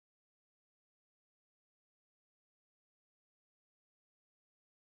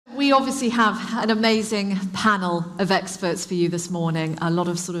we obviously have an amazing panel of experts for you this morning, a lot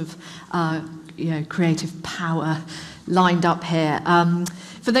of sort of creative power lined up here.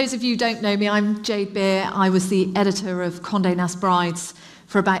 For those of you who don't know me, I'm Jade Beer. I was the editor of Condé Nast Brides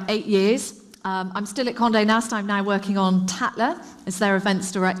for about 8 years. I'm still at Condé Nast. I'm now working on Tatler as their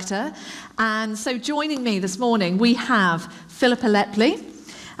events director. And so joining me this morning, we have Philippa Lepley,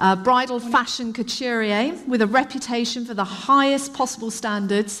 bridal fashion couturier with a reputation for the highest possible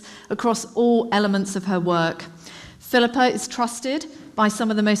standards across all elements of her work. Philippa is trusted by some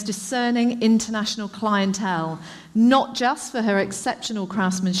of the most discerning international clientele, not just for her exceptional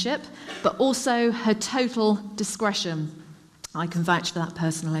craftsmanship, but also her total discretion. I can vouch for that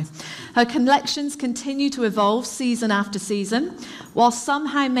personally. Her collections continue to evolve season after season, while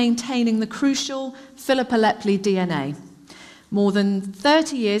somehow maintaining the crucial Philippa Lepley DNA. More than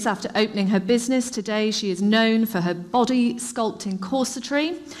 30 years after opening her business, today she is known for her body sculpting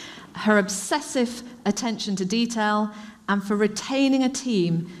corsetry, her obsessive attention to detail, and for retaining a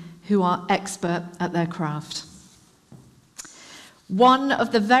team who are expert at their craft. One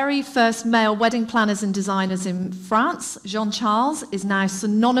of the very first male wedding planners and designers in France, Jean-Charles, is now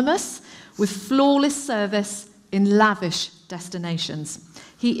synonymous with flawless service in lavish destinations.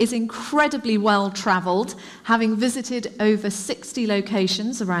 He is incredibly well-travelled, having visited over 60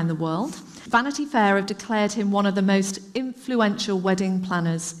 locations around the world. Vanity Fair have declared him one of the most influential wedding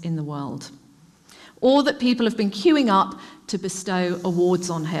planners in the world. Or that people have been queuing up to bestow awards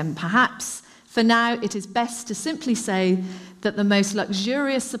on him. Perhaps, for now, it is best to simply say that the most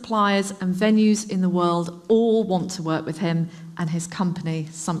luxurious suppliers and venues in the world all want to work with him and his company,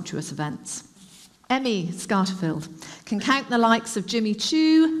 Sumptuous Events. Emmy Scarterfield can count the likes of Jimmy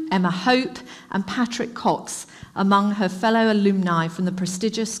Choo, Emma Hope, and Patrick Cox among her fellow alumni from the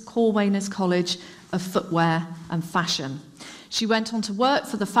prestigious Corwainers College of Footwear and Fashion. She went on to work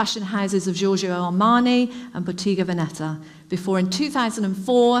for the fashion houses of Giorgio Armani and Bottega Veneta, before in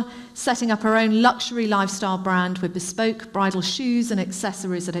 2004 setting up her own luxury lifestyle brand with bespoke bridal shoes and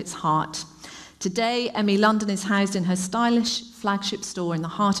accessories at its heart. Today, Emmy London is housed in her stylish flagship store in the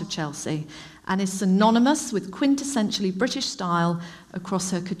heart of Chelsea, and is synonymous with quintessentially British style across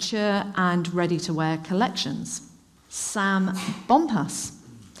her couture and ready-to-wear collections. Sam Bompas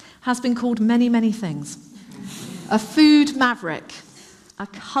has been called many, many things. A food maverick, a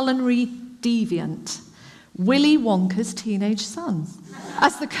culinary deviant, Willy Wonka's teenage son.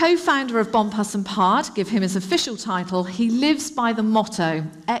 As the co-founder of Bompas & Part, give him his official title, he lives by the motto,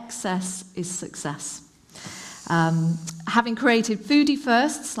 excess is success. Having created foodie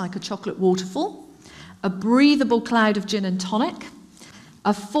firsts like a chocolate waterfall, a breathable cloud of gin and tonic,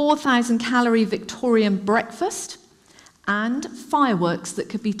 a 4,000-calorie Victorian breakfast, and fireworks that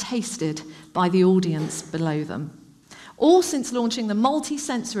could be tasted by the audience below them. All since launching the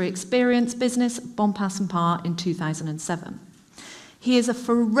multi-sensory experience business Bompas & Part in 2007. He is a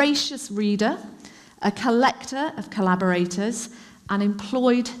voracious reader, a collector of collaborators, and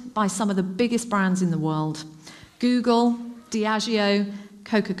employed by some of the biggest brands in the world: Google, Diageo,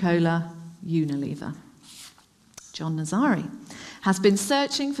 Coca-Cola, Unilever. John Nazari has been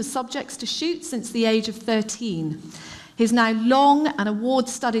searching for subjects to shoot since the age of 13. His now long and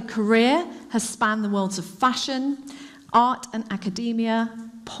award-studied career has spanned the worlds of fashion, art and academia,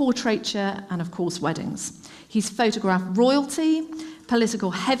 portraiture, and of course weddings. He's photographed royalty,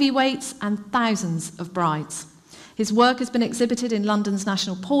 political heavyweights, and thousands of brides. His work has been exhibited in London's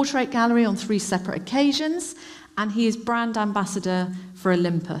National Portrait Gallery on 3 separate occasions, and he is brand ambassador for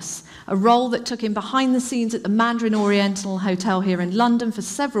Olympus, a role that took him behind the scenes at the Mandarin Oriental Hotel here in London for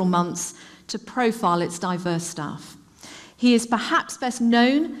several months to profile its diverse staff. He is perhaps best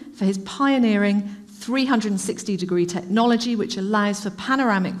known for his pioneering 360-degree technology, which allows for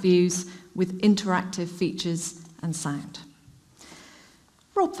panoramic views with interactive features and sound.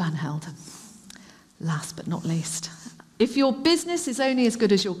 Rob Van Helden, last but not least. If your business is only as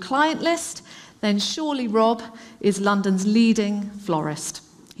good as your client list, then surely Rob is London's leading florist.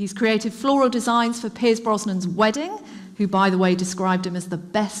 He's created floral designs for Piers Brosnan's wedding, who, by the way, described him as the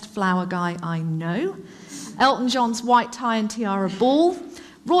best flower guy I know, Elton John's white tie and tiara ball,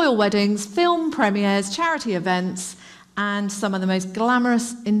 royal weddings, film premieres, charity events, and some of the most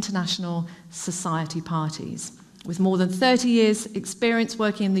glamorous international society parties. With more than 30 years' experience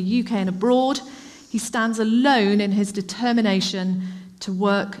working in the UK and abroad, he stands alone in his determination to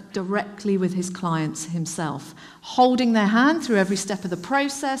work directly with his clients himself, holding their hand through every step of the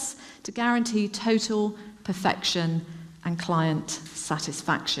process to guarantee total perfection and client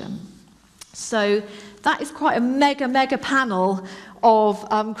satisfaction. So that is quite a mega panel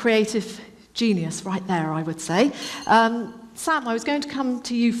of creative genius right there, I would say. Sam, I was going to come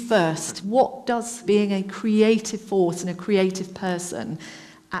to you first. What does being a creative force and a creative person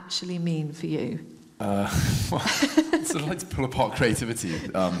actually mean for you? Well, so I'd like to pull apart creativity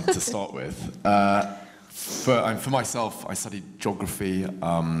to start with. For myself, I studied geography.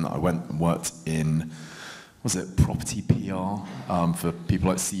 I went and worked in, property PR for people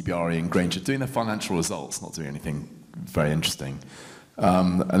like CBRE and Granger, doing their financial results, not doing anything very interesting.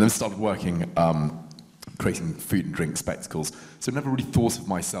 And then started working creating food and drink spectacles. So I never really thought of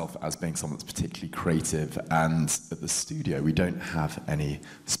myself as being someone that's particularly creative. And at the studio, we don't have any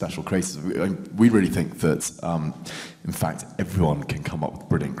special creatives. We really think that, in fact, everyone can come up with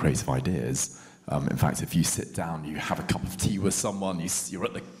brilliant creative ideas. In fact, if you sit down, you have a cup of tea with someone, you're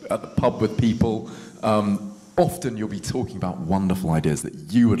at the pub with people, often you'll be talking about wonderful ideas that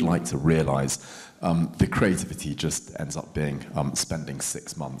you would like to realise. The creativity just ends up being spending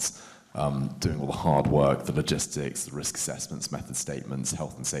 6 months doing all the hard work, the logistics, the risk assessments, method statements,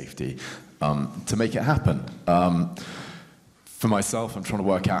 health and safety, to make it happen. For myself, I'm trying to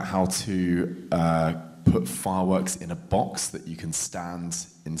work out how to put fireworks in a box that you can stand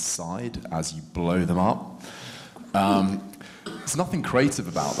inside as you blow them up. There's nothing creative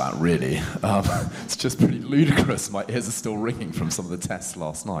about that, really. It's just pretty ludicrous. My ears are still ringing from some of the tests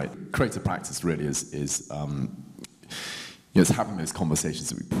last night. Creative practice really is it's having those conversations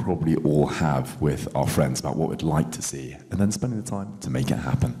that we probably all have with our friends about what we'd like to see, and then spending the time to make it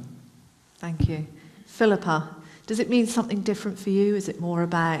happen. Thank you. Philippa, does it mean something different for you? Is it more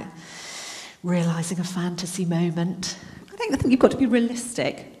about realising a fantasy moment? I think you've got to be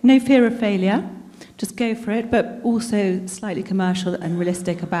realistic. No fear of failure. Just go for it, but also slightly commercial and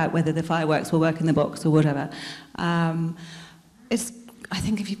realistic about whether the fireworks will work in the box or whatever. I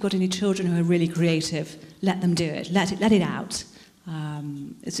think if you've got any children who are really creative, let them do it. Let it out.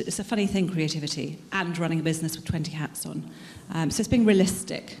 It's a funny thing, creativity, and running a business with 20 hats on. So it's being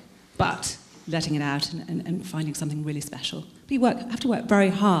realistic, but letting it out and finding something really special. But you have to work very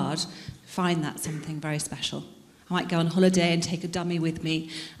hard to find that something very special. I might go on holiday and take a dummy with me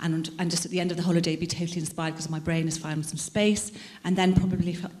and just at the end of the holiday be totally inspired because my brain has found some space, and then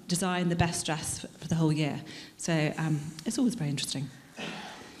probably design the best dress for the whole year. So it's always very interesting.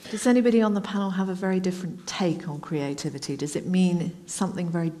 Does anybody on the panel have a very different take on creativity? Does it mean something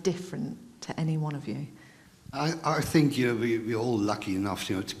very different to any one of you? I think we're all lucky enough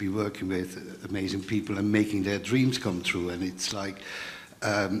to be working with amazing people and making their dreams come true. And it's like,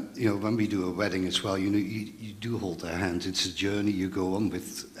 when we do a wedding as well, you do hold their hands. It's a journey you go on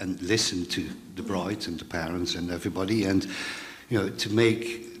with and listen to the bride and the parents and everybody, and to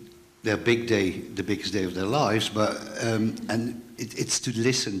make their big day the biggest day of their lives. But it's to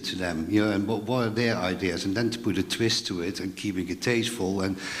listen to them, and what are their ideas, and then to put a twist to it and keeping it tasteful,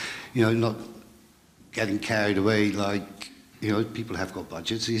 and not getting carried away. Like people have got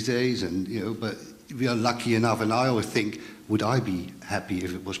budgets these days, and but we are lucky enough. And I always think, would I be happy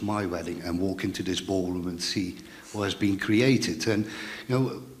if it was my wedding and walk into this ballroom and see what has been created? And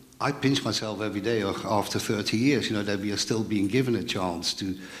I pinch myself every day after 30 years, that we are still being given a chance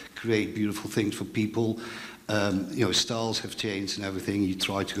to create beautiful things for people. Styles have changed and everything. You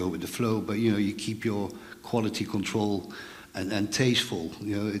try to go with the flow, but you keep your quality control and tasteful.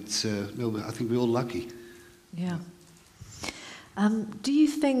 I think we're all lucky. Yeah. Do you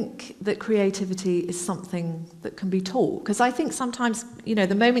think that creativity is something that can be taught? Because I think sometimes,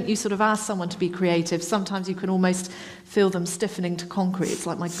 the moment you sort of ask someone to be creative, sometimes you can almost feel them stiffening to concrete. It's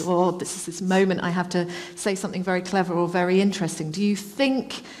like, my God, this is this moment I have to say something very clever or very interesting. Do you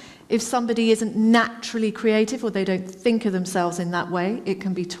think if somebody isn't naturally creative or they don't think of themselves in that way, it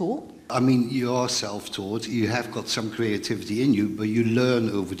can be taught? I mean, you are self-taught. You have got some creativity in you, but you learn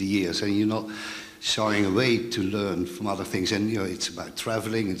over the years, and you're not shying away to learn from other things. And it's about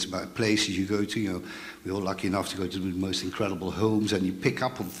traveling, it's about places you go to. We're all lucky enough to go to the most incredible homes, and you pick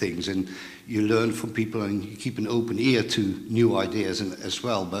up on things and you learn from people, and you keep an open ear to new ideas as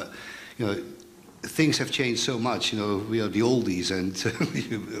well. But things have changed so much. We are the oldies, and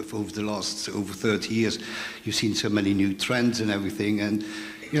over the last over 30 years, you've seen so many new trends and everything. And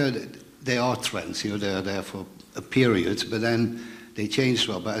they are trends. They are there for a period, but then they change as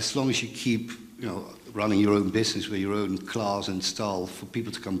well. But as long as you keep running your own business with your own class and style, for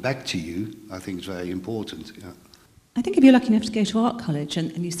people to come back to you, I think is very important. Yeah. I think if you're lucky enough to go to art college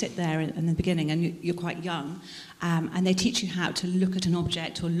and you sit there in the beginning and you're quite young, and they teach you how to look at an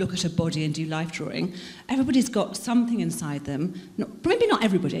object or look at a body and do life drawing, everybody's got something inside them, maybe not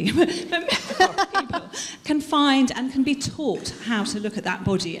everybody, but people can find and can be taught how to look at that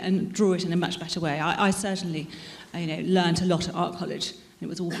body and draw it in a much better way. I certainly learned a lot at art college. And it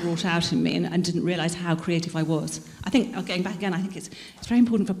was all brought out in me, and didn't realise how creative I was. I think, going back again, I think it's very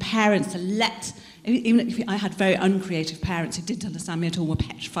important for parents to let, even if I had very uncreative parents who didn't understand me at all, were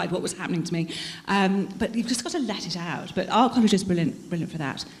petrified what was happening to me, but you've just got to let it out. But our college is brilliant for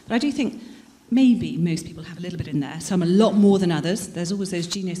that. But I do think maybe most people have a little bit in there, some a lot more than others. There's always those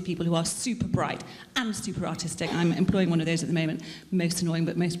genius people who are super bright and super artistic. I'm employing one of those at the moment, most annoying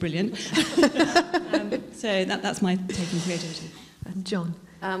but most brilliant. So that's my take on creativity. And John?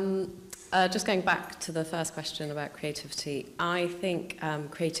 Just going back to the first question about creativity, I think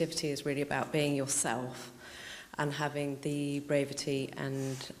creativity is really about being yourself and having the bravery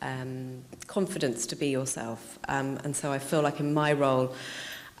and confidence to be yourself. And so I feel like in my role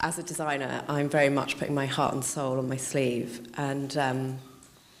as a designer, I'm very much putting my heart and soul on my sleeve, and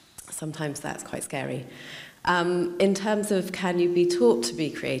sometimes that's quite scary. In terms of can you be taught to be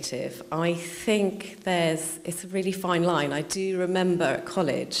creative, I think it's a really fine line. I do remember at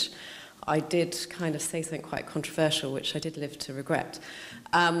college, I did kind of say something quite controversial, which I did live to regret,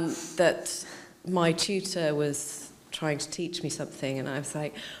 that my tutor was trying to teach me something, and I was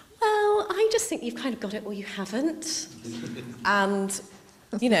like, well, I just think you've kind of got it or you haven't. And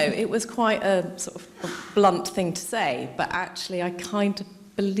you know, it was quite a sort of a blunt thing to say, but actually I kind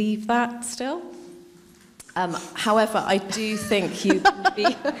of believe that still. However, I do think you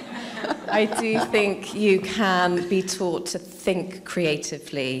can be taught to think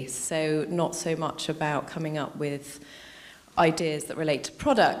creatively, so not so much about coming up with ideas that relate to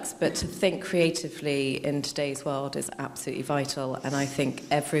products, but to think creatively in today's world is absolutely vital, and I think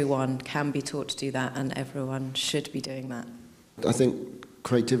everyone can be taught to do that, and everyone should be doing that. I think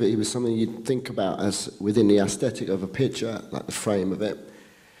creativity was something you'd think about as within the aesthetic of a picture, like the frame of it.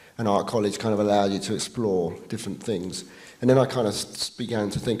 And art college kind of allowed you to explore different things. And then I kind of began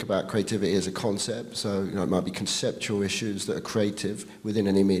to think about creativity as a concept. So, you know, it might be conceptual issues that are creative within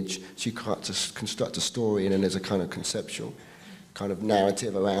an image. So you can't just construct a story, and then there's a kind of conceptual kind of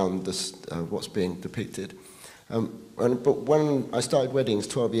narrative around this, what's being depicted. But when I started weddings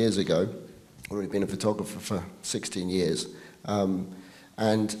 12 years ago, I've already been a photographer for 16 years,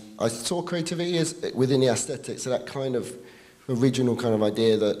 and I saw creativity as within the aesthetic, so that kind of original kind of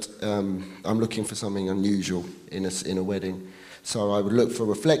idea that I'm looking for something unusual in a wedding. So I would look for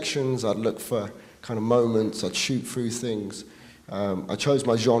reflections, I'd look for kind of moments, I'd shoot through things. I chose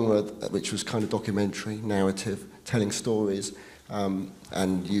my genre, which was kind of documentary, narrative, telling stories,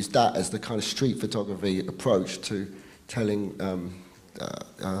 and used that as the kind of street photography approach to telling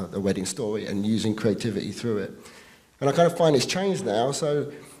a wedding story and using creativity through it. And I kind of find it's changed now,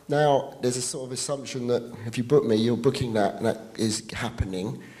 so now there's a sort of assumption that if you book me, you're booking that, and that is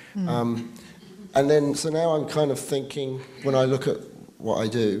happening. And then, so now I'm kind of thinking, when I look at what I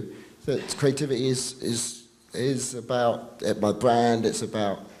do, that creativity is about my brand, it's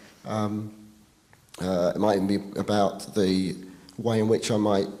about, it might even be about the way in which I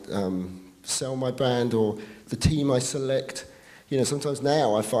might sell my brand, or the team I select. You know, sometimes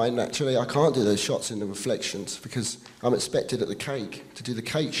now I find actually I can't do those shots in the reflections because I'm expected at the cake to do the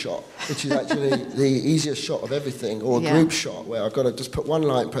cake shot, which is actually the easiest shot of everything, or a group shot where I've got to just put one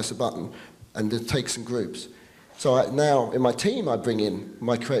light, press a button, and just take some groups. So now in my team I bring in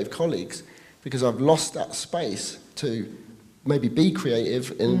my creative colleagues because I've lost that space to maybe be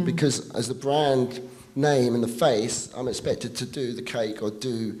creative, and because as the brand name and the face, I'm expected to do the cake or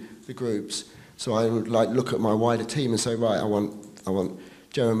do the groups. So I would like look at my wider team and say, right, I want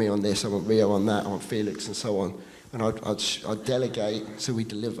Jeremy on this, I want Rio on that, I want Felix and so on. And I'd delegate so we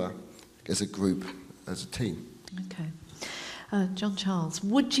deliver as a group, as a team. Okay. John Charles,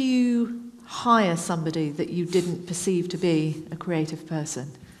 would you hire somebody that you didn't perceive to be a creative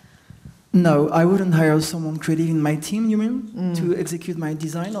person? No, I wouldn't hire someone creative in my team, you mean? To execute my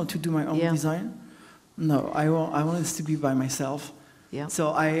design or to do my own design? No, I want this to be by myself. Yeah. So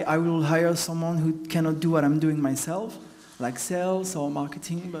I will hire someone who cannot do what I'm doing myself, like sales or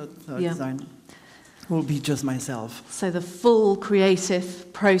marketing, but design will be just myself. So the full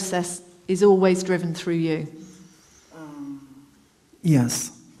creative process is always driven through you?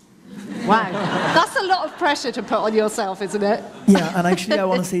 Yes. Wow, that's a lot of pressure to put on yourself, isn't it? Yeah, and actually I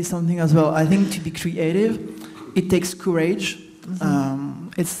want to say something as well. I think to be creative, it takes courage.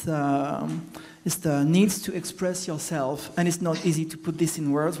 It's the needs to express yourself, and it's not easy to put this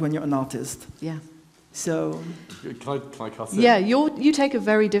in words when you're an artist. Yeah. So. Can I cut in? Yeah, you take a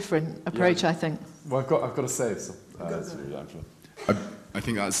very different approach, I think. Well, I've got to say so. I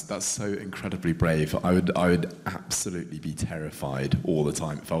think that's so incredibly brave. I would absolutely be terrified all the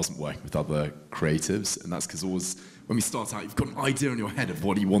time if I wasn't working with other creatives, and that's because when we start out, you've got an idea in your head of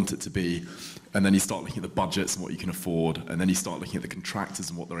what you want it to be, and then you start looking at the budgets and what you can afford, and then you start looking at the contractors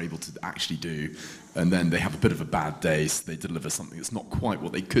and what they're able to actually do, and then they have a bit of a bad day, so they deliver something that's not quite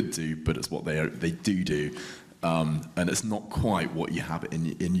what they could do, but it's what they do, and it's not quite what you have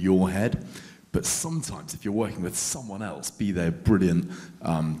in your head. But sometimes if you're working with someone else, be they a brilliant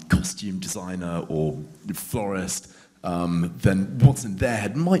costume designer or florist, then what's in their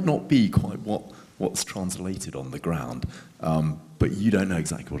head might not be quite what's translated on the ground. But you don't know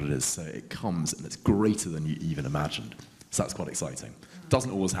exactly what it is, so it comes and it's greater than you even imagined. So that's quite exciting.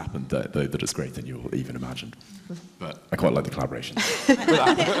 Doesn't always happen that it's greater than you even imagined. But I quite like the collaboration. It's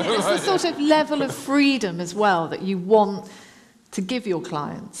the sort of level of freedom as well that you want to give your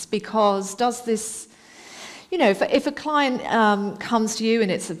clients, because does this, you know, if a client comes to you and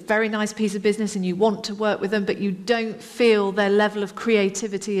it's a very nice piece of business and you want to work with them, but you don't feel their level of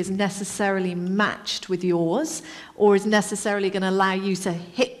creativity is necessarily matched with yours, or is necessarily going to allow you to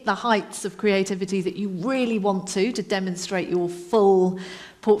hit the heights of creativity that you really want to demonstrate your full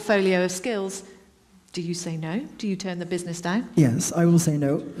portfolio of skills, do you say no? Do you turn the business down? Yes, I will say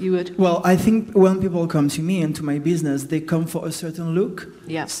no. You would? Well, I think when people come to me and to my business, they come for a certain look.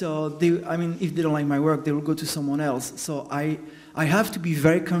 Yeah. So, if they don't like my work, they will go to someone else. So I have to be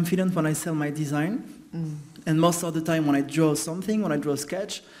very confident when I sell my design. And most of the time when I draw something, when I draw a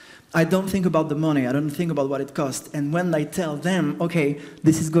sketch, I don't think about the money. I don't think about what it costs. And when I tell them, okay,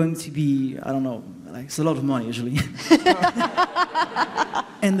 this is going to be, I don't know, like it's a lot of money usually.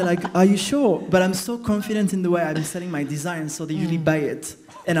 And they're like, are you sure? But I'm so confident in the way I'm selling my design, so they usually buy it.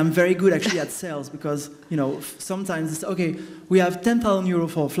 And I'm very good actually at sales, because, you know, sometimes it's, okay, we have 10,000 euro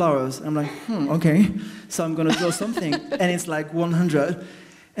for flowers. And I'm like, okay. So I'm going to draw something, and it's like 100.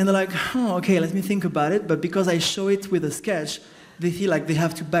 And they're like, okay, let me think about it. But because I show it with a sketch, they feel like they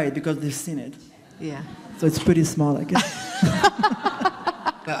have to buy it because they've seen it. Yeah. So it's pretty smart, I guess.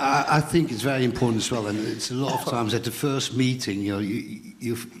 I think it's very important as well, and it's a lot of times at the first meeting, you know,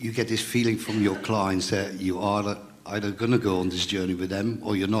 you get this feeling from your clients that you are either going to go on this journey with them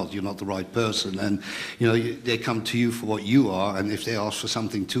or you're not the right person, and you know they come to you for what you are, and if they ask for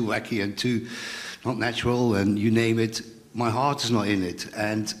something too wacky and too not natural and you name it, my heart is not in it,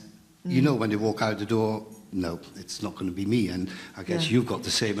 and you know when they walk out the door, no, it's not going to be me. And I guess you've got the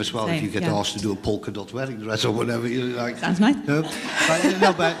same as well. If you get asked to do a polka dot wedding dress or whatever, you're like, sounds nice.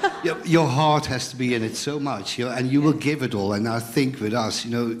 But your heart has to be in it so much, you know, and you will give it all. And I think with us,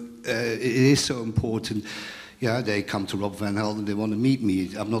 you know, it is so important. Yeah, they come to Rob Van Helden, they want to meet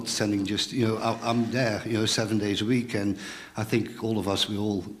me. I'm not sending just, you know, I'm there, you know, 7 days a week. And I think all of us, we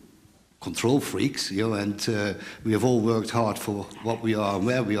all control freaks, you know, and we have all worked hard for what we are and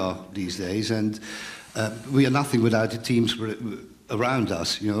where we are these days. And we are nothing without the teams around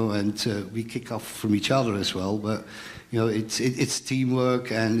us, you know, and we kick off from each other as well. But you know, it's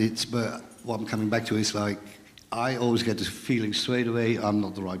teamwork, and but what I'm coming back to is like, I always get the feeling straight away, I'm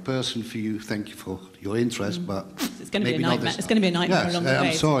not the right person for you. Thank you for your interest, but it's going to be a nightmare. It's going to be a nightmare along the way.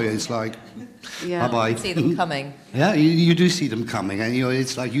 I'm sorry. It's like, bye-bye. You see them coming. Yeah, you do see them coming, and you know,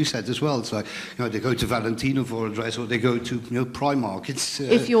 it's like you said as well. It's like, you know, they go to Valentino for a dress, or they go to, you know, Primark. It's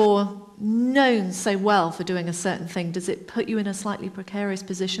if you're known so well for doing a certain thing, does it put you in a slightly precarious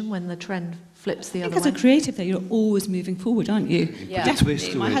position when the trend flips the other way? As a creative, though, you're always moving forward, aren't you? Yeah.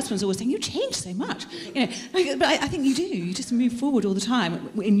 Definitely. My husband's always saying, you change so much. You know, but I think you do. You just move forward all the time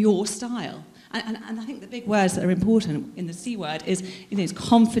in your style. And I think the big words that are important in the C word is, you know, is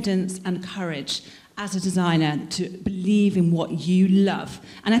confidence and courage as a designer to believe in what you love.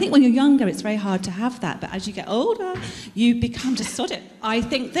 And I think when you're younger, it's very hard to have that. But as you get older, you become just sod it. I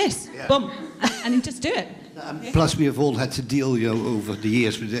think this, boom, and you just do it. Plus, we have all had to deal, you know, over the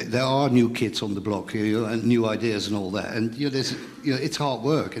years. There are new kids on the block, you know, and new ideas and all that. And you know, it's hard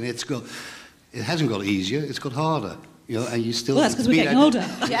work, and it hasn't got easier. It's got harder. You know, and you still. Well, that's because we're getting older.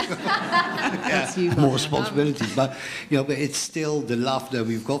 More responsibilities, but you know, but it's still the love that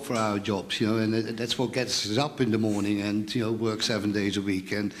we've got for our jobs, you know, and that's what gets us up in the morning and, you know, work 7 days a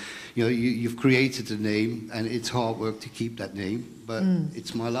week, and you know, you've created a name, and it's hard work to keep that name, but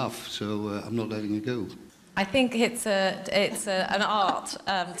it's my love, so I'm not letting it go. I think it's an art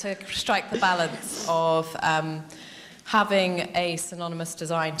to strike the balance of having a synonymous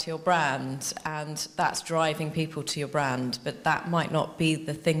design to your brand, and that's driving people to your brand, but that might not be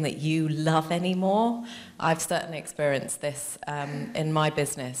the thing that you love anymore. I've certainly experienced this in my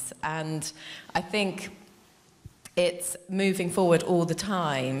business, and I think it's moving forward all the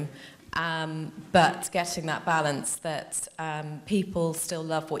time, but getting that balance that people still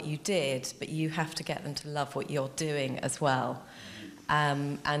love what you did, but you have to get them to love what you're doing as well.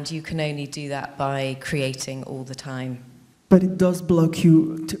 and you can only do that by creating all the time. But it does block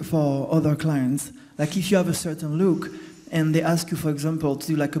you for other clients. Like if you have a certain look and they ask you, for example, to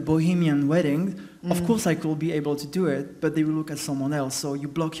do like a bohemian wedding, of course I could be able to do it, but they will look at someone else. So you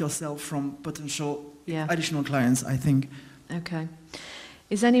block yourself from potential additional clients, I think. Okay.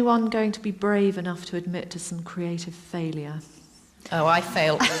 Is anyone going to be brave enough to admit to some creative failure? Oh, I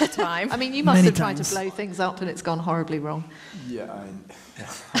fail all the time. I mean, you must have tried to blow things up and it's gone horribly wrong. Yeah.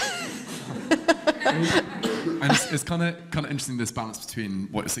 And it's kind of interesting, this balance between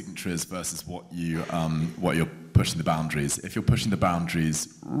what your signature is versus what you're pushing the boundaries. If you're pushing the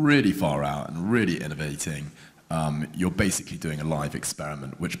boundaries really far out and really innovating, you're basically doing a live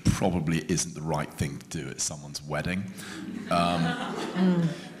experiment, which probably isn't the right thing to do at someone's wedding.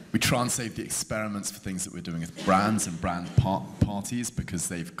 We try and save the experiments for things that we're doing with brands and brand parties, because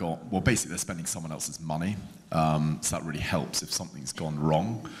they've got, well, basically they're spending someone else's money, so that really helps if something's gone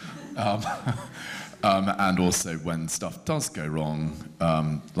wrong. And also when stuff does go wrong,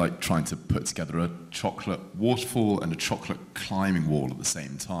 like trying to put together a chocolate waterfall and a chocolate climbing wall at the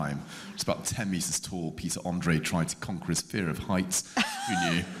same time. It's about 10 meters tall. Peter Andre tried to conquer his fear of heights.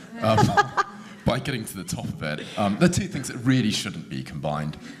 Who knew? By getting to the top of it. They're two things that really shouldn't be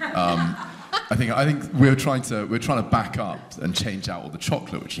combined. I think we're trying to back up and change out all the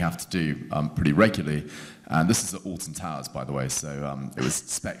chocolate, which you have to do pretty regularly. And this is at Alton Towers, by the way, so it was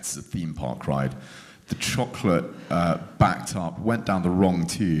spec'd as a theme park ride. The chocolate backed up, went down the wrong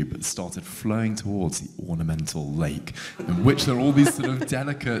tube, and started flowing towards the ornamental lake, in which there are all these sort of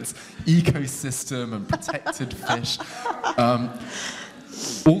delicate ecosystem and protected fish.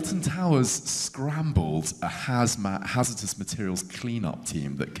 Alton Towers scrambled a hazardous materials clean-up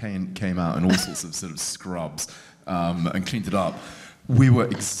team that came out in all sorts of sort of scrubs and cleaned it up. We were,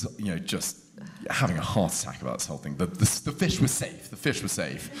 just having a heart attack about this whole thing. The fish was safe. The fish was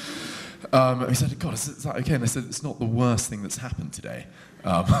safe. We said, God, is that okay? And they said, it's not the worst thing that's happened today,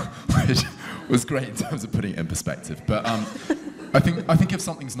 which was great in terms of putting it in perspective. But I think if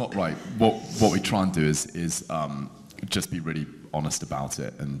something's not right, what we try and do is just be really honest about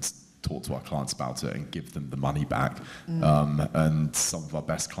it and talk to our clients about it and give them the money back. And some of our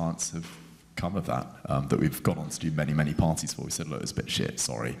best clients have come of that, that we've gone on to do many, many parties for. We said, look, it's a bit shit,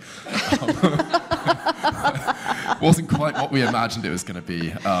 sorry. Wasn't quite what we imagined it was going to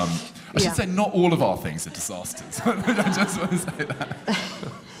be. I should say not all of our things are disasters. I just want to say that.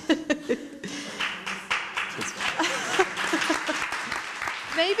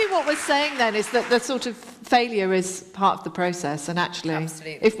 Maybe what we're saying then is that the sort of failure is part of the process, and actually,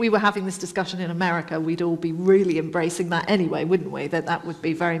 if we were having this discussion in America, we'd all be really embracing that anyway, wouldn't we? That would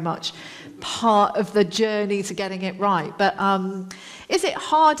be very much part of the journey to getting it right. But is it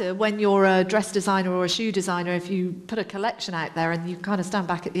harder when you're a dress designer or a shoe designer, if you put a collection out there and you kind of stand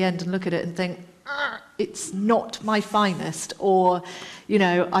back at the end and look at it and think, it's not my finest, or,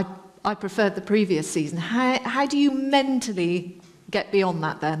 I preferred the previous season? How do you mentally get beyond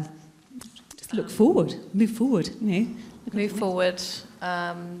that then? Just look forward, move forward, Move forward.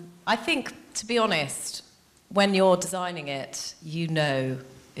 I think, to be honest, when you're designing it,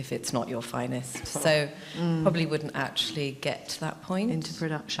 if it's not your finest. So probably wouldn't actually get to that point. Into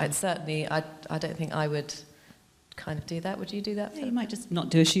production. I don't think I would kind of do that. Would you do that? Yeah, you might just not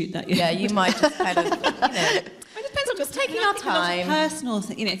do a shoot that year. Yeah, you might just kind of, it depends on just taking our time. Personal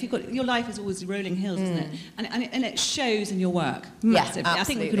thing, if you've got, your life is always rolling hills, isn't it? And it shows in your work massively. Yeah, I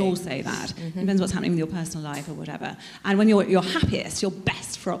think we can all say that. Depends what's happening with your personal life or whatever. And when you're happiest, your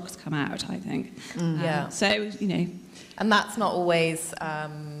best frocks come out, I think. So, And that's not always,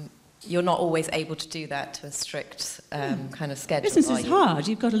 you're not always able to do that to a strict kind of schedule. Business is hard.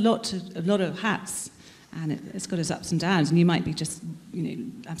 You've got a lot of hats, and it's got its ups and downs, and you might be just,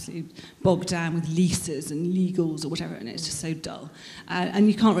 absolutely bogged down with leases and legals or whatever, and it's just so dull. And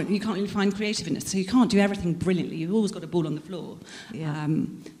you can't really find creativeness, so you can't do everything brilliantly. You've always got a ball on the floor. Yeah.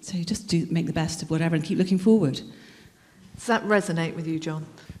 So you just make the best of whatever and keep looking forward. Does that resonate with you, John?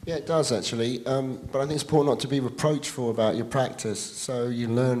 Yeah, it does actually, but I think it's important not to be reproachful about your practice, so you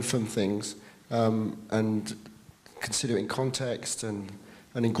learn from things and consider it in context and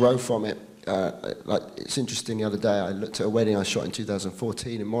then grow from it. Like, it's interesting, the other day I looked at a wedding I shot in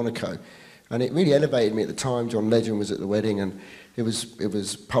 2014 in Monaco, and it really elevated me at the time. John Legend was at the wedding, and it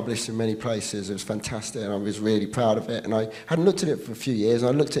was published in many places. It was fantastic, and I was really proud of it. And I hadn't looked at it for a few years,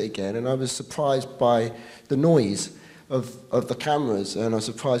 and I looked at it again, and I was surprised by the noise of the cameras, and I was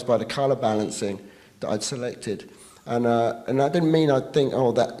surprised by the colour balancing that I'd selected. And I didn't mean I'd think, I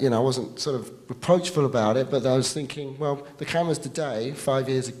wasn't sort of reproachful about it, but I was thinking, well, the cameras today, 5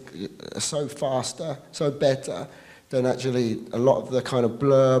 years ago, are so faster, so better, then actually a lot of the kind of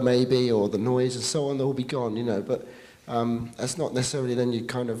blur maybe, or the noise and so on, they'll all be gone, you know. But that's not necessarily then you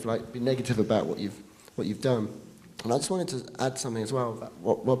kind of like be negative about what you've done. And I just wanted to add something as well about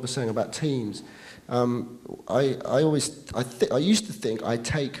what Rob was saying about teams. I used to think I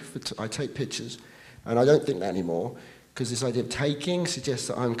take pictures, and I don't think that anymore, because this idea of taking suggests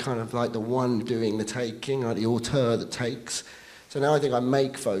that I'm kind of like the one doing the taking, like the auteur that takes. So now I think I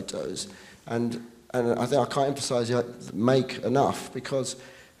make photos, and I think I can't emphasize make enough, because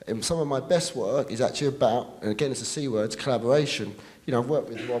some of my best work is actually about, and again it's a C word, it's collaboration. You know, I've worked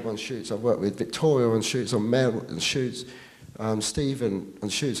with Rob on shoots, I've worked with Victoria on shoots, on Mel on shoots, Stephen on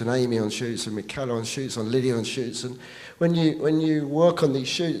shoots, and Amy on shoots, and Michaela on shoots, and Lydia on shoots. And when you work on these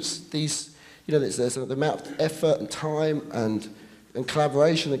shoots, you know, there's the amount of effort and time and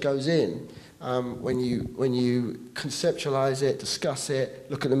collaboration that goes in when you conceptualize it, discuss it,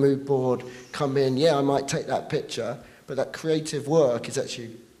 look at the mood board, come in. Yeah, I might take that picture, but that creative work is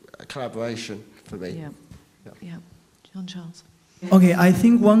actually a collaboration for me. Yeah. John Charles. Okay, I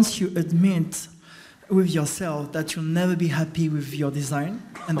think once you admit with yourself that you'll never be happy with your design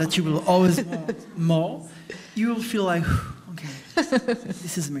and that you will always want more, you will feel like, okay,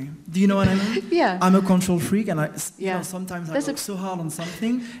 this is me. Do you know what I mean? Yeah. I'm a control freak, and you know, sometimes I work so hard on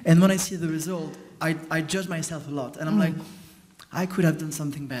something, and when I see the result, I judge myself a lot, and I'm like, I could have done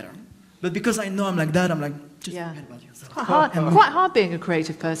something better. But because I know I'm like that, I'm like, just forget about yourself. Quite hard being a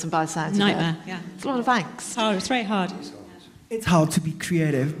creative person by the sounds of it. Nightmare, yeah. It's a lot of angst. It's hard, it's very hard. It's hard to be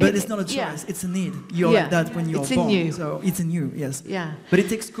creative, but it's not a choice, it's a need. You're like that when you're born. It's in you. So it's in you, yes. Yeah. But it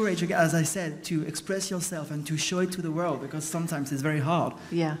takes courage, as I said, to express yourself and to show it to the world, because sometimes it's very hard.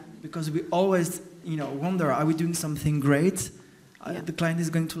 Yeah. Because we always, you know, wonder, are we doing something great? The client is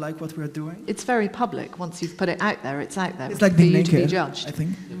going to like what we're doing? It's very public. Once you've put it out there, it's out there. It's like for being you naked, to be judged. I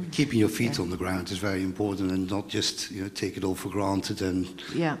think. Keeping your feet on the ground is very important, and not just, you know, take it all for granted and,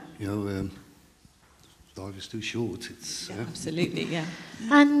 you know, life is too short. Absolutely, yeah.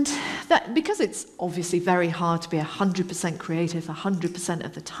 And that, because it's obviously very hard to be 100% creative 100%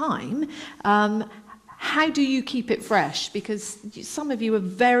 of the time, how do you keep it fresh? Because some of you are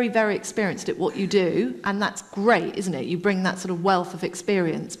very, very experienced at what you do, and that's great, isn't it? You bring that sort of wealth of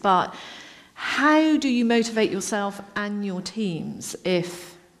experience. But how do you motivate yourself and your teams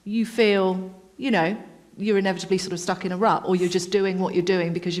if you feel, you know, you're inevitably sort of stuck in a rut, or you're just doing what you're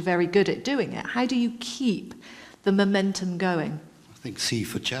doing because you're very good at doing it? How do you keep the momentum going? I think C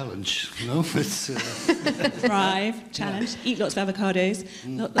for challenge, you know? It's, Thrive, challenge, eat lots of avocados,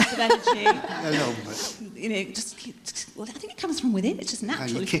 lots of energy. I know, but you know, well, I think it comes from within. It's just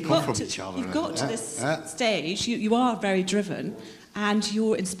natural. you kick off from each other. You've got to this stage. You are very driven, and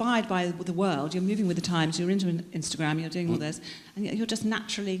you're inspired by the world. You're moving with the times. You're into Instagram. You're doing all this, and you're just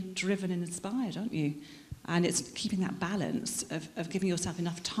naturally driven and inspired, aren't you? And it's keeping that balance of giving yourself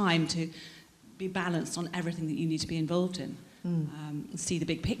enough time to be balanced on everything that you need to be involved in. See the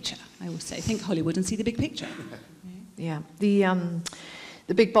big picture. I always say, think Hollywood and see the big picture. Yeah.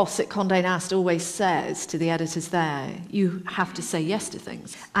 The big boss at Condé Nast always says to the editors there, you have to say yes to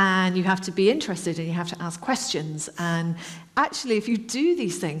things, and you have to be interested, and you have to ask questions. And actually, if you do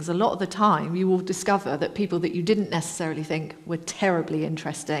these things, a lot of the time you will discover that people that you didn't necessarily think were terribly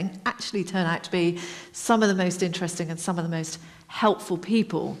interesting actually turn out to be some of the most interesting and some of the most helpful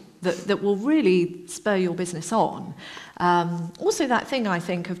people that will really spur your business on. Also that thing, I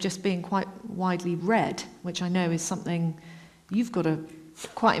think, of just being quite widely read, which I know is something. You've got a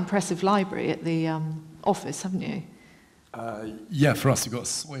quite impressive library at the office, haven't you? Yeah, for us, we've got a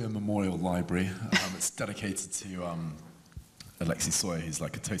Sawyer Memorial Library. It's dedicated to Alexi Sawyer, who's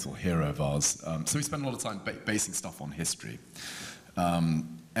like a total hero of ours. So we spend a lot of time basing stuff on history.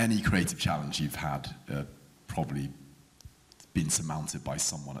 Any creative challenge you've had probably been surmounted by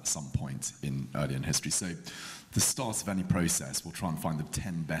someone at some point early in history. So the start of any process, we'll try and find the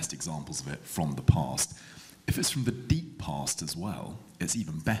 10 best examples of it from the past. If it's from the deep past as well, it's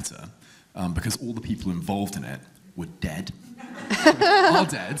even better, because all the people involved in it were dead, are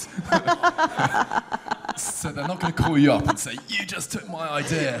dead. So they're not going to call you up and say, you just took my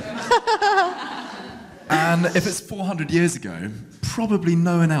idea. And if it's 400 years ago, probably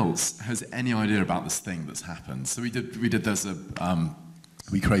no one else has any idea about this thing that's happened. So we created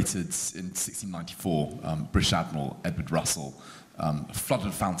in 1694, British Admiral Edward Russell flooded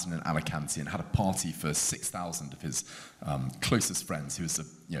a fountain in Alicante and had a party for 6,000 of his closest friends, who was,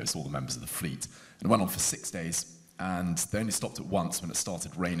 it's all the members of the fleet. And it went on for 6 days, and they only stopped at once when it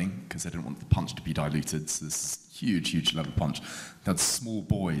started raining, because they didn't want the punch to be diluted. So this huge level punch. They had small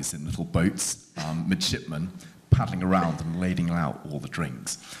boys in little boats, midshipmen, paddling around and ladling out all the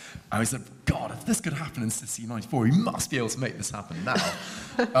drinks. And we said, God, if this could happen in City 94, we must be able to make this happen now.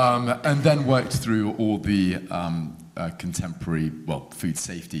 And then worked through all the contemporary, well, food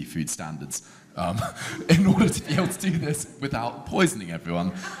safety, food standards, in order to be able to do this without poisoning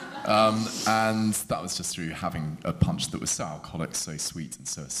everyone. And that was just through having a punch that was so alcoholic, so sweet, and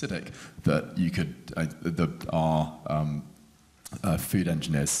so acidic that you could, our food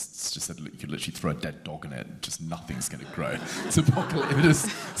engineers just said you could literally throw a dead dog in it, just nothing's going to grow. It's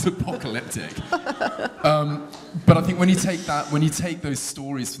apocalyptic. But I think when you take those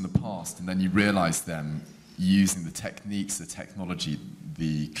stories from the past and then you realise them using the techniques, the technology,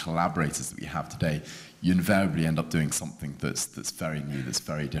 the collaborators that we have today, you invariably end up doing something that's very new, that's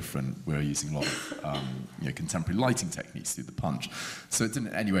very different. We're using a lot of contemporary lighting techniques through the punch. So it didn't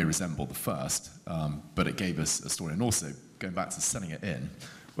in any way resemble the first, but it gave us a story. And also, going back to selling it in,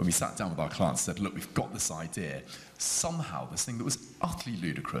 when we sat down with our clients and said, look, we've got this idea. Somehow, this thing that was utterly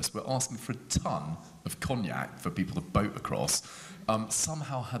ludicrous, we're asking for a ton of cognac for people to boat across,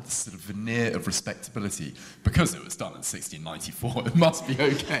 somehow had this sort of veneer of respectability. Because it was done in 1694, it must be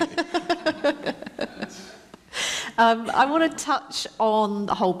okay. I want to touch on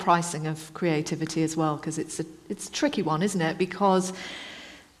the whole pricing of creativity as well, because it's a tricky one, isn't it? Because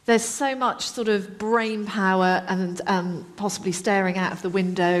there's so much sort of brain power and possibly staring out of the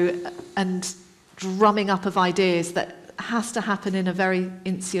window and drumming up of ideas that has to happen in a very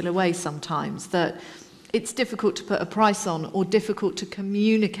insular way sometimes, that it's difficult to put a price on or difficult to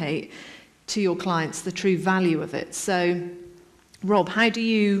communicate to your clients the true value of it. So, Rob, how do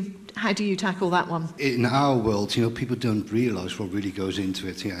you tackle that one? In our world, people don't realise what really goes into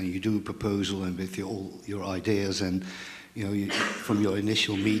it. You do a proposal and with all your ideas and from your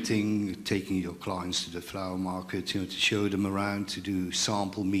initial meeting, taking your clients to the flower market, to show them around, to do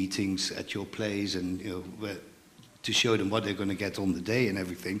sample meetings at your place, and to show them what they're going to get on the day and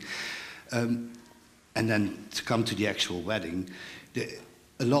everything, and then to come to the actual wedding.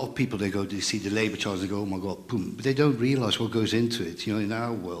 A lot of people, they see the labour charge, they go, oh my God, boom. But they don't realise what goes into it. In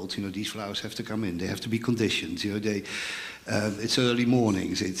our world, these flowers have to come in, they have to be conditioned. It's early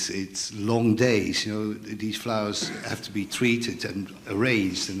mornings, it's long days. These flowers have to be treated and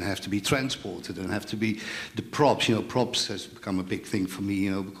arranged and have to be transported and have to be the props. Props has become a big thing for me,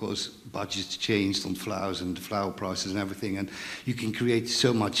 because budgets changed on flowers and the flower prices and everything. And you can create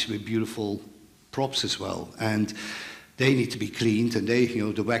so much beautiful props as well. And they need to be cleaned, and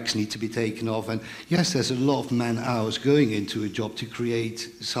the wax need to be taken off. And yes, there's a lot of man hours going into a job to create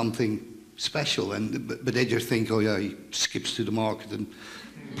something special. But they just think, oh yeah, he skips to the market and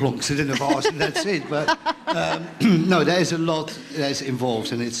plonks it in a vase and that's it. But no, there's a lot that's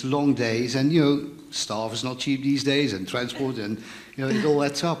involved, and it's long days. And staff is not cheap these days, and transport, and it all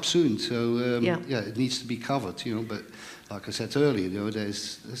adds up soon. So it needs to be covered. But like I said earlier,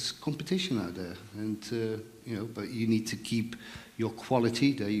 there's competition out there, and but you need to keep your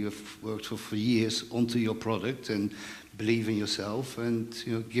quality that you have worked for years onto your product, and believe in yourself, and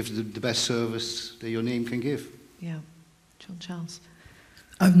give the best service that your name can give. Yeah, John Charles.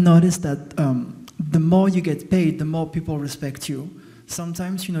 I've noticed that the more you get paid, the more people respect you.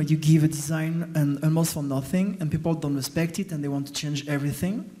 Sometimes you give a design and almost for nothing, and people don't respect it, and they want to change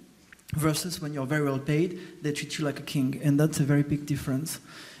everything. Versus when you're very well paid, they treat you like a king, and that's a very big difference.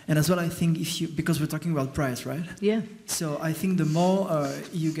 And as well, I think because we're talking about price, right? Yeah. So I think the more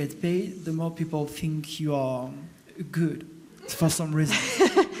you get paid, the more people think you are good for some reason.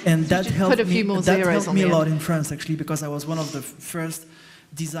 And that helped me a lot in France, actually, because I was one of the first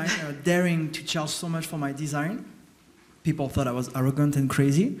designers daring to charge so much for my design. People thought I was arrogant and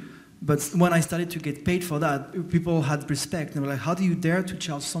crazy. But when I started to get paid for that, people had respect. They were like, how do you dare to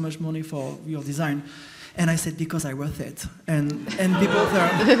charge so much money for your design? And I said, because I'm worth it. And people there...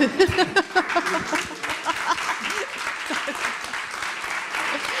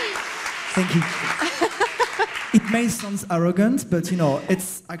 Thank you. It may sound arrogant, but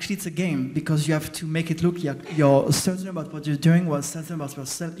it's a game, because you have to make it look like you're certain about what you're doing, while certain about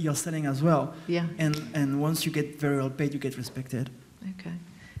what you're selling as well. Yeah. And once you get very well paid, you get respected. Okay.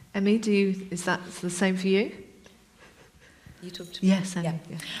 Emmy, is that the same for you? You talk to me? Yes, Emmy.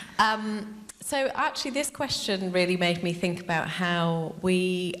 Yeah. So actually this question really made me think about how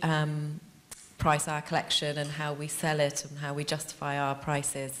we price our collection and how we sell it and how we justify our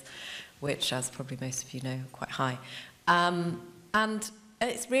prices, which, as probably most of you know, are quite high. And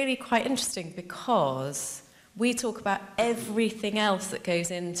it's really quite interesting because we talk about everything else that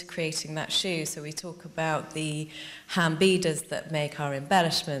goes into creating that shoe. So we talk about the hand beaders that make our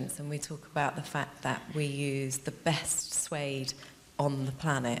embellishments, and we talk about the fact that we use the best suede on the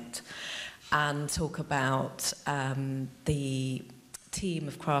planet. and talk about the team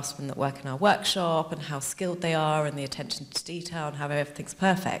of craftsmen that work in our workshop and how skilled they are and the attention to detail and how everything's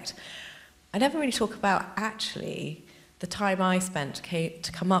perfect. I never really talk about actually the time I spent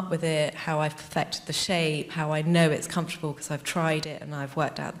to come up with it, how I've perfected the shape, how I know it's comfortable because I've tried it and I've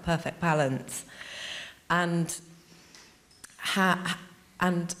worked out the perfect balance, and how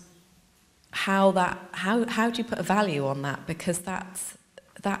do you put a value on that? Because that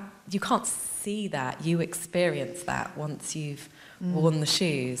you can't see that, you experience that once you've worn the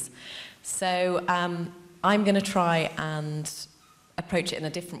shoes. So I'm going to try and approach it in a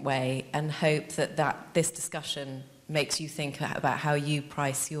different way and hope that this discussion makes you think about how you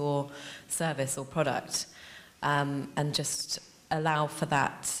price your service or product, and just allow for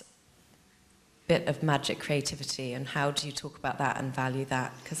that bit of magic creativity, and how do you talk about that and value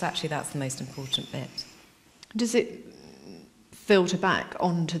that, because actually that's the most important bit. Does it filter back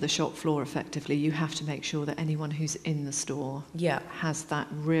onto the shop floor effectively? You have to make sure that anyone who's in the store has that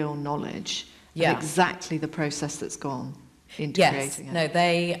real knowledge of exactly the process that's gone into creating it. No,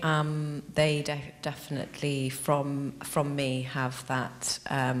 they definitely from me have that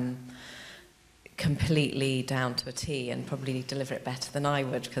completely down to a T, and probably deliver it better than I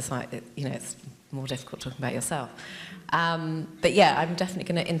would, because it's more difficult talking about yourself. But yeah, I'm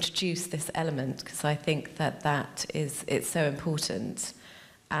definitely going to introduce this element, because I think it's so important,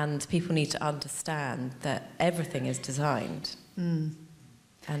 and people need to understand that everything is designed, and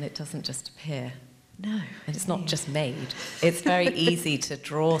it doesn't just appear. No. And it's not just made. It's very easy to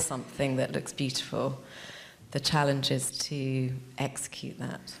draw something that looks beautiful. The challenge is to execute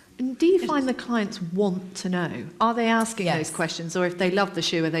that. And do you find the clients want to know? Are they asking those questions, or if they love the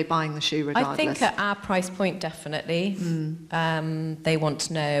shoe, are they buying the shoe regardless? I think at our price point, definitely. They want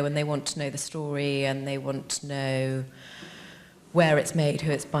to know, and they want to know the story, and they want to know where it's made,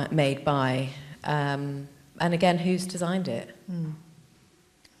 who it's made by, and again, who's designed it.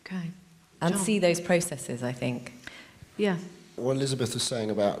 Okay. And John? see those processes, I think. Yeah. What Elizabeth was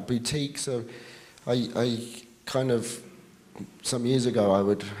saying about boutique, so I kind of, some years ago, I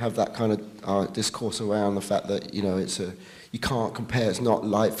would have that kind of discourse around the fact that, you can't compare, it's not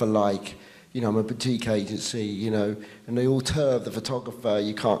like for like. I'm a boutique agency, and the auteur of the photographer,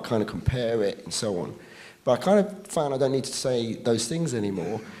 you can't kind of compare it and so on. But I kind of found I don't need to say those things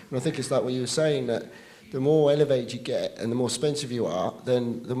anymore. And I think it's like what you were saying, that the more elevated you get and the more expensive you are,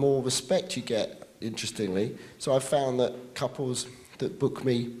 then the more respect you get, interestingly. So I've found that couples that book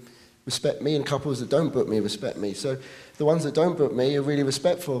me respect me, and couples that don't book me respect me. So the ones that don't book me are really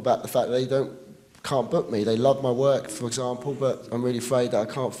respectful about the fact that they can't book me. They love my work, for example, but I'm really afraid that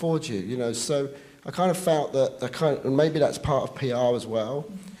I can't afford you, So I kind of felt that and maybe that's part of PR as well,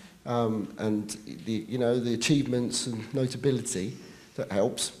 and the achievements and notability that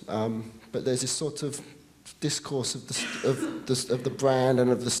helps. But there's this sort of discourse of the brand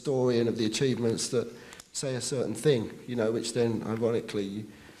and of the story and of the achievements that say a certain thing, which then, ironically,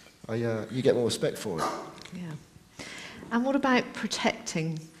 you get more respect for it. Yeah. And what about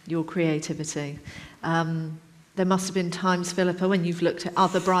protecting your creativity? There must have been times, Philippa, when you've looked at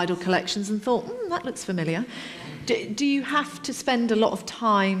other bridal collections and thought, that looks familiar. Do you have to spend a lot of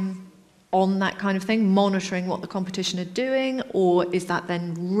time on that kind of thing, monitoring what the competition are doing, or is that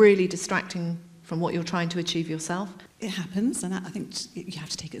then really distracting from what you're trying to achieve yourself? It happens, and I think you have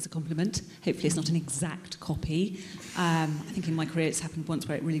to take it as a compliment. Hopefully it's not an exact copy. I think in my career it's happened once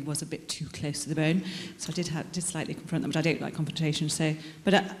where it really was a bit too close to the bone, so I did slightly confront them, but I don't like confrontation,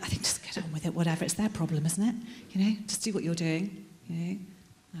 but I think just get on with it, whatever. It's their problem, isn't it? Just do what you're doing,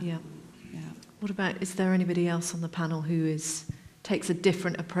 Yeah. What about, is there anybody else on the panel who takes a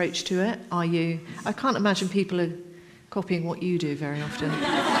different approach to it? I can't imagine people are copying what you do very often.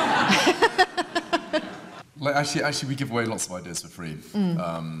 Actually, we give away lots of ideas for free,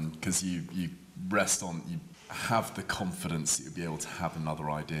 because you have the confidence that you'll be able to have another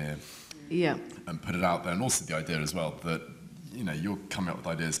idea, and put it out there, and also the idea as well that you're coming up with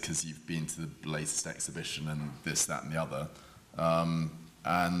ideas because you've been to the latest exhibition and this, that, and the other,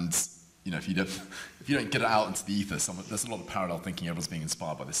 and if you don't get it out into the ether, there's a lot of parallel thinking. Everyone's being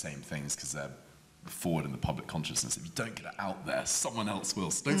inspired by the same things because they're forward in the public consciousness. If you don't get it out there, someone else will.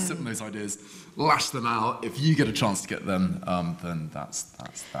 So don't sit on those ideas, lash them out. If you get a chance to get them, then that's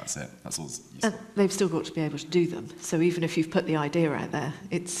it. That's all useful. They've still got to be able to do them. So even if you've put the idea out there,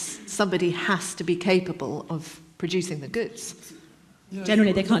 somebody has to be capable of producing the goods. Yeah,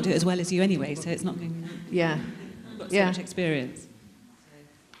 generally, they can't do it as well as you anyway, so it's not going to... Yeah. You've got so much experience.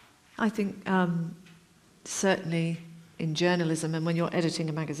 I think certainly in journalism, and when you're editing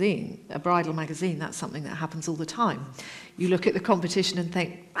a magazine, a bridal magazine, that's something that happens all the time. You look at the competition and think,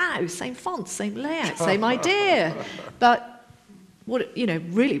 wow, same font, same layout, same idea. But what, you know,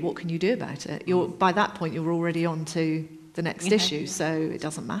 really, what can you do about it? By that point, you're already on to the next issue, so it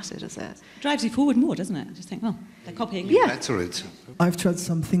doesn't matter, does it? Drives you forward more, doesn't it? Just think, well, they're copying. Yeah. Better it. I've tried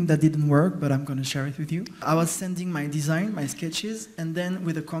something that didn't work, but I'm going to share it with you. I was sending my design, my sketches, and then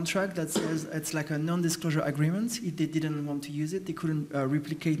with a contract that says it's like a non-disclosure agreement. If they didn't want to use it, they couldn't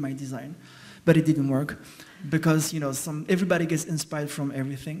replicate my design. But it didn't work because, you know, everybody gets inspired from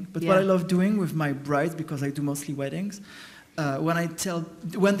everything. But what I love doing with my brides, because I do mostly weddings, when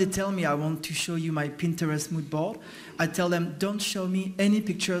they tell me I want to show you my Pinterest mood board, I tell them, don't show me any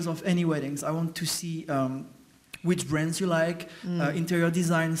pictures of any weddings. I want to see which brands you like, interior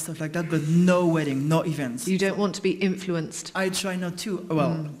design, stuff like that, but no wedding, no events. You don't want to be influenced. I try not to.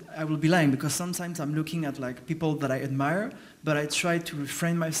 Well, I will be lying because sometimes I'm looking at like people that I admire, but I try to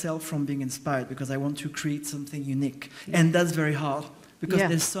refrain myself from being inspired because I want to create something unique. And that's very hard because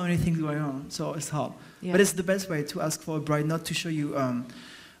there's so many things going on, so it's hard. Yeah. But it's the best way to ask for a bride not to show you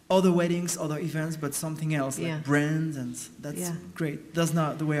other weddings, other events, but something else, like brands, and that's great. That's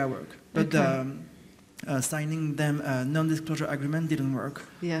not the way I work. But signing them a non-disclosure agreement didn't work.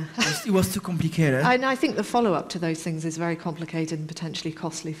 Yeah. It was too complicated. And I think the follow-up to those things is very complicated and potentially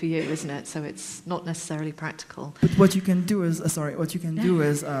costly for you, isn't it? So it's not necessarily practical. But what you can do is,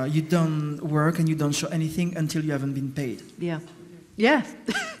 you don't work and you don't show anything until you haven't been paid. Yeah. Yeah.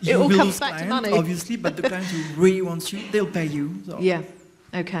 It all comes back to money. Obviously, but the client who really wants you, they'll pay you. So. Yeah.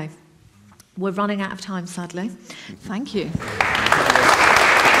 Okay. We're running out of time, sadly. Thank you.